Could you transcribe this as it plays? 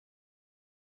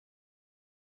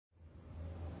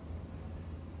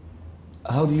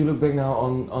How do you look back now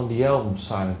on the album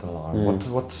Silent Alarm?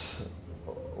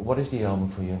 What is the album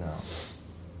for you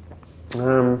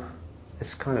now?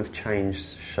 It's kind of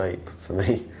changed shape for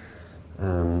me.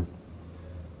 I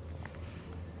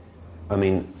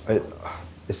mean,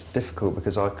 it's difficult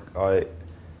because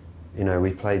you know,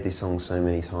 we've played these songs so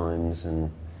many times,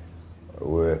 and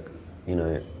we're, you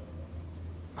know,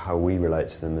 how we relate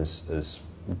to them has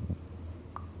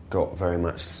got very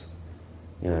much,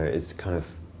 you know, it's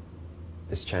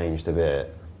changed a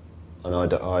bit, and I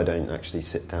don't actually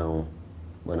sit down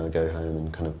when I go home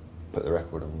and kind of put the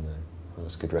record on and go, oh,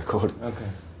 that's a good record. Okay.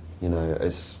 You know,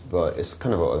 it's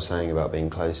kind of what I was saying about being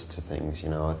close to things. You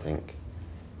know, I think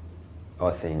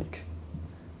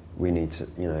we need to,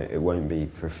 you know, it won't be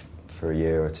for a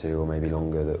year or two or maybe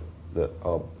longer that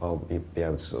I'll be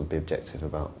able to sort of be objective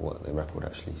about what the record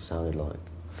actually sounded like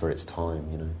for its time,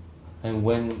 you know. And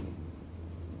when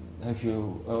did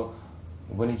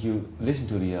you listen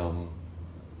to the album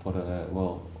for the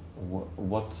what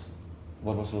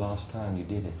was the last time you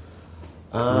did it?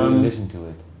 Really listen to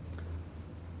it?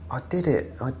 I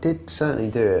did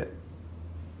certainly do it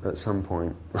at some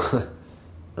point.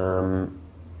 I'm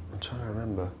trying to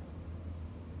remember.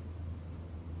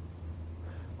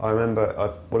 I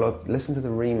listened to the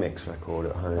remix record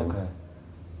at home, okay,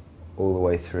 all the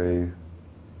way through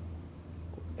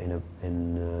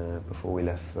before we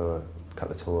left for a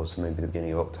couple of tours, maybe the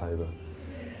beginning of October.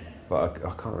 But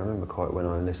I can't remember quite when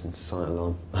I listened to Silent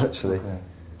Alarm, actually.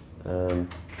 Okay.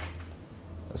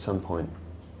 At some point,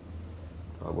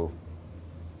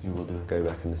 You will do it. go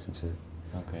back and listen to it.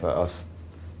 Okay. But I've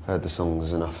heard the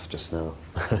songs enough just now.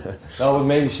 No, but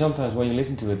maybe sometimes when you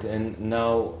listen to it, and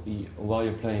now while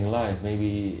you're playing live,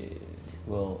 maybe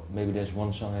there's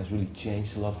one song that's really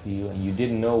changed a lot for you, and you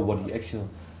didn't know what the actual.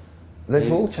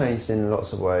 They've all changed in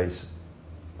lots of ways.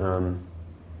 I mean,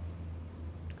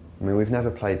 we've never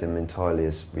played them entirely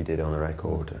as we did on a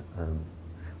record,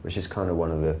 which is kind of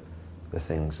one of the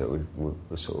things that would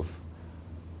sort of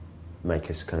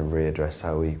make us kind of readdress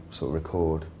how we sort of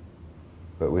record.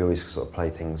 But we always sort of play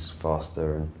things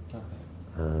faster,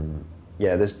 and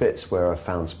yeah, there's bits where I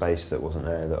found space that wasn't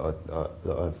there that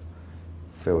I've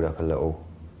filled up a little,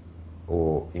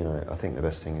 or you know, I think the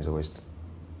best thing is always to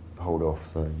hold off,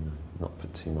 so you know, not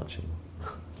put too much in.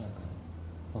 Okay.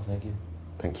 Well, thank you.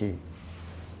 Thank you.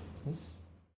 Yes.